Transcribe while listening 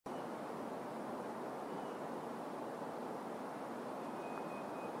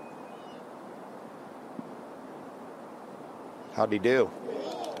How'd he do?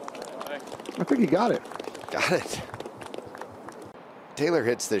 I think he got it. Got it. Taylor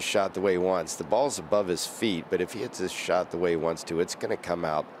hits this shot the way he wants. The ball's above his feet, but if he hits this shot the way he wants to, it's going to come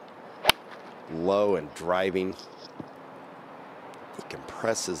out low and driving. He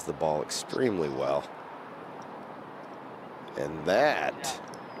compresses the ball extremely well. And that,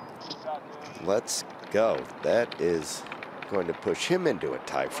 let's go. That is going to push him into a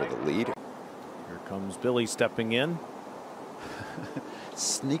tie for the lead. Here comes Billy stepping in.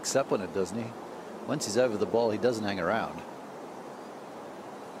 Sneaks up on it, doesn't he? Once he's over the ball, he doesn't hang around.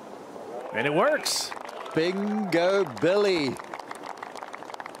 And it works. Bingo, Billy.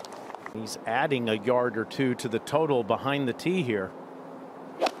 He's adding a yard or two to the total behind the tee here.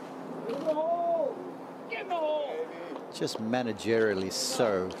 Just managerially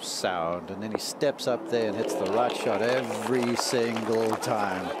so sound, and then he steps up there and hits the right shot every single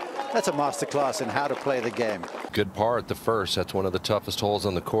time. That's a masterclass in how to play the game. Good par at the first. That's one of the toughest holes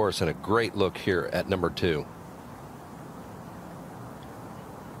on the course, and a great look here at number 2.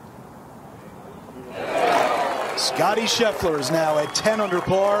 Scottie Scheffler is now at 10 under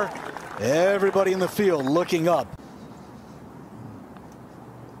par. Everybody in the field looking up.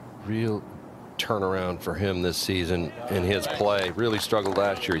 Real turnaround for him this season in his play. Really struggled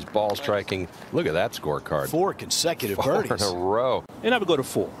last year. He's ball striking. Look at that scorecard. 4 consecutive 4 birdies in a row. And I would go to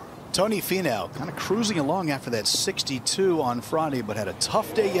 4. Tony Finau kind of cruising along after that 62 on Friday, but had a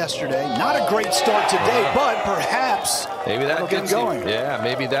tough day yesterday. Not a great start today, but perhaps maybe that gets him going. Yeah,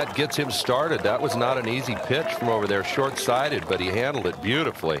 maybe that gets him started. That was not an easy pitch from over there, short-sided, but he handled it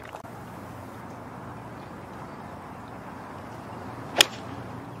beautifully.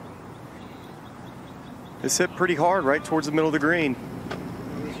 This hit pretty hard right towards the middle of the green.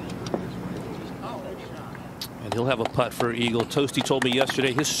 And he'll have a putt for eagle. Toasty told me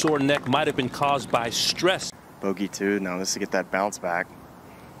yesterday his sore neck might have been caused by stress. Bogey 2. Now this is to get that bounce back.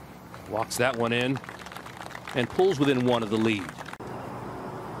 Walks that one in and pulls within 1 of the lead.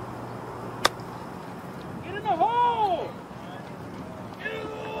 Get in the hole! Get in the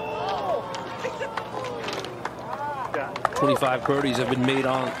hole! 25 birdies have been made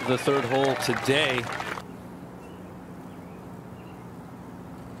on the 3rd hole today.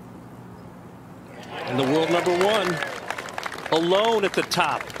 And the world #1 alone at the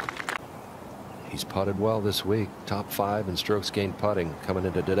top. He's putted well this week. Top 5 in strokes gained putting coming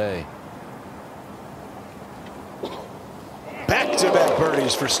into today. Back-to-back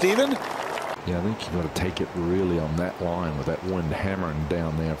birdies for Stephan. Yeah, I think you've got to take it really on that line with that wind hammering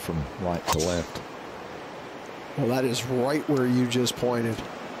down there from right to left. Well, that is right where you just pointed.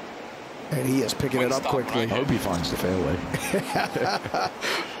 And he is picking it up quickly. I hope he finds the fairway.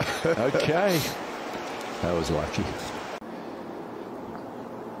 Okay. That was lucky.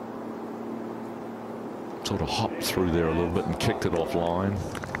 Sort of hopped through there a little bit and kicked it offline.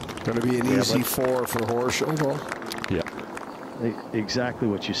 Going to be an easy 4 for Horschel. Yeah. Exactly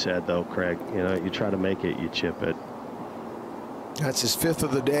what you said, though, Craig. You know, you try to make it, you chip it. That's his 5th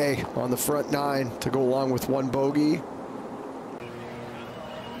of the day on the front 9 to go along with 1 bogey.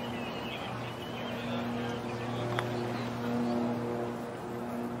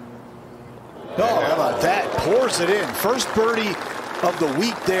 Oh, how about that? Pours it in. First birdie of the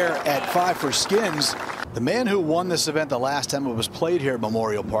week there at 5 for Skins. The man who won this event the last time it was played here at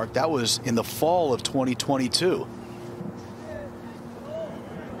Memorial Park, that was in the fall of 2022.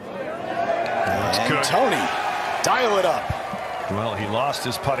 That's good. Tony, dial it up. Well, he lost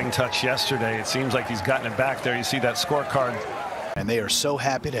his putting touch yesterday. It seems like he's gotten it back there. You see that scorecard. And they are so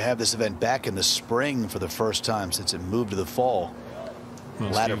happy to have this event back in the spring for the first time since it moved to the fall.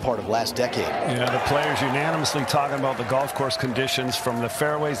 Latter part of last decade. Yeah, the players unanimously talking about the golf course conditions from the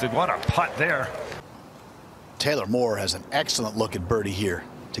fairways. What a putt there. Taylor Moore has an excellent look at birdie here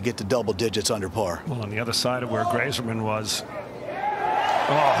to get to double digits under par. Well, on the other side of where Graserman was.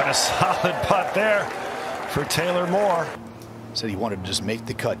 Oh, and a solid putt there for Taylor Moore. Said he wanted to just make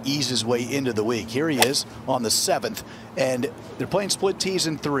the cut, ease his way into the week. Here he is on the 7th, and they're playing split tees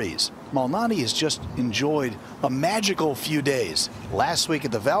and 3s. Malnati has just enjoyed a magical few days. Last week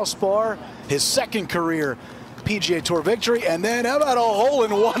at the Valspar, his 2nd career PGA Tour victory, and then how about a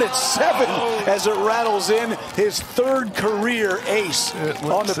hole-in-1 at 7 as it rattles in his 3rd career ace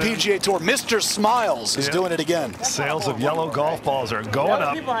on the PGA Tour. Mr. Smiles is doing it again. Sales of yellow golf balls are going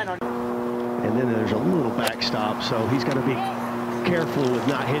up. And then there's a little backstop, so he's got to be careful with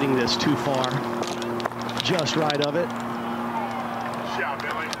not hitting this too far. Just right of it.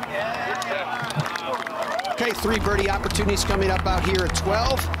 Okay, 3 birdie opportunities coming up out here at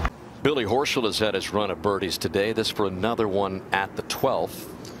 12. Billy Horschel has had his run of birdies today. This for another one at the 12th.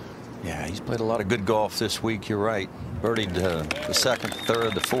 Yeah, he's played a lot of good golf this week. You're right. Birdied the second,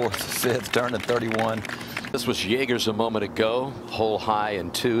 third, the fourth, fifth, turned at 31. This was Jaeger's a moment ago, hole high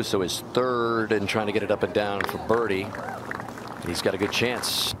and 2, so his third and trying to get it up and down for birdie. He's got a good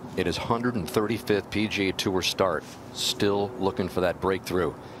chance in his 135th PGA Tour start. Still looking for that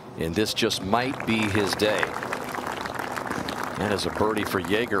breakthrough, and this just might be his day. That is a birdie for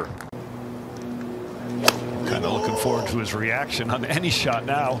Jaeger. Kind of looking forward to his reaction on any shot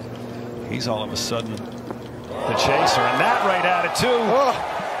now. He's all of a sudden the chaser, and that right at it too. Oh.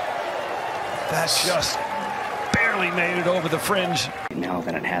 That just barely made it over the fringe. Now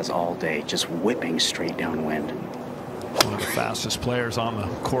that it has all day, just whipping straight downwind. One of the fastest players on the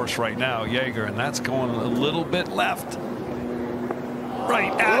course right now, Jaeger, and that's going a little bit left.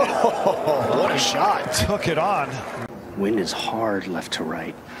 Right at it. What a shot. Took it on. Wind is hard left to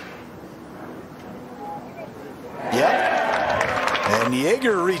right. Yep. And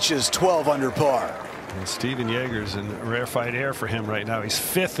Jaeger reaches 12 under par. And Stephan Jaeger's in rarefied air for him right now. He's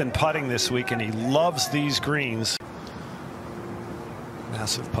 5th in putting this week, and he loves these greens.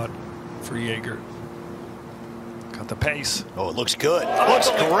 Massive putt for Jaeger. Got the pace. Oh, it looks good. Looks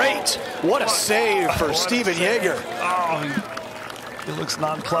great. What a save for Stephan Jaeger. Oh, he looks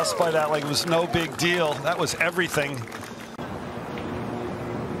nonplussed by that, like it was no big deal. That was everything.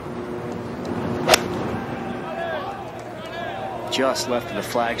 Just left of the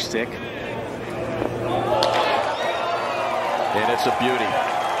flagstick. And it's a beauty.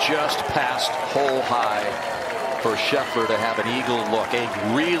 Just past hole high for Scheffler to have an eagle look, a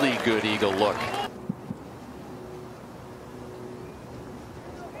really good eagle look.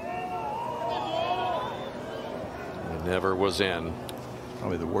 It never was in.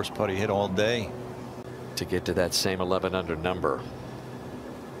 Probably the worst putt he hit all day. To get to that same 11 under number.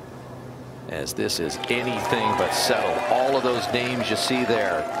 As this is anything but settled. All of those names you see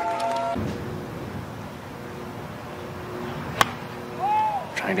there.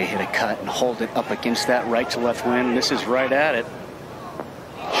 Trying to hit a cut and hold it up against that right to left wind. This is right at it.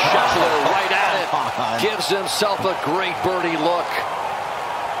 Scheffler right at it. Gives himself a great birdie look.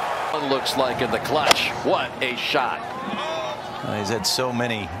 Looks like in the clutch. What a shot. He's had so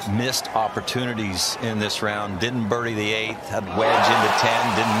many missed opportunities in this round. Didn't birdie the 8th, had wedge into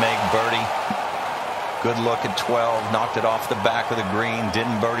 10, didn't make birdie. Good look at 12, knocked it off the back of the green,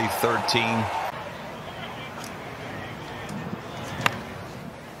 didn't birdie 13.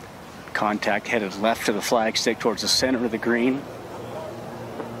 Contact headed left to the flagstick towards the center of the green.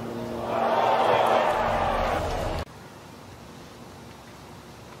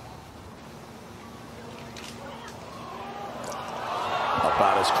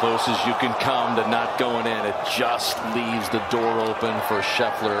 About as close as you can come to not going in. It just leaves the door open for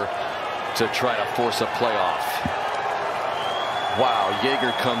Scheffler to try to force a playoff. Wow,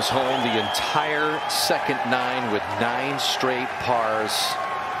 Jaeger comes home the entire second 9 with 9 straight pars.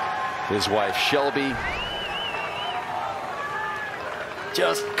 His wife Shelby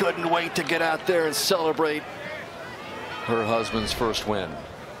just couldn't wait to get out there and celebrate her husband's first win.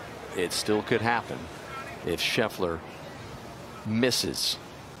 It still could happen if Scheffler misses.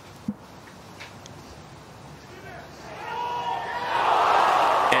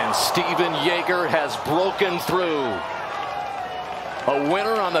 And Stephan Jaeger has broken through. A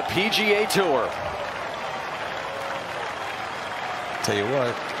winner on the PGA Tour. Tell you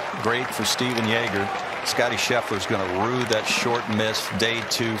what, great for Stephan Jaeger. Scottie Scheffler's going to rue that short miss day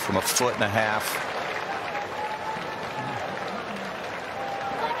 2 from 1.5 feet.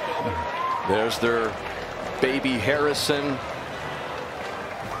 There's their baby Harrison.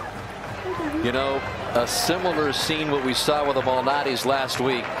 You know, a similar scene what we saw with the Malnatis last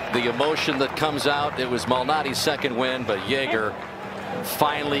week. The emotion that comes out, it was Malnati's second win, but Jaeger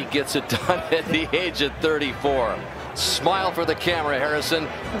finally gets it done at the age of 34. Smile for the camera, Harrison.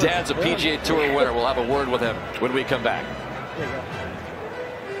 Dad's a PGA Tour winner. We'll have a word with him when we come back.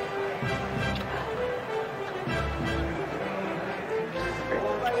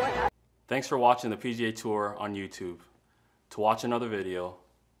 Thanks for watching the PGA Tour on YouTube. To watch another video,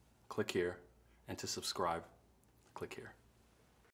 click here, and to subscribe, click here.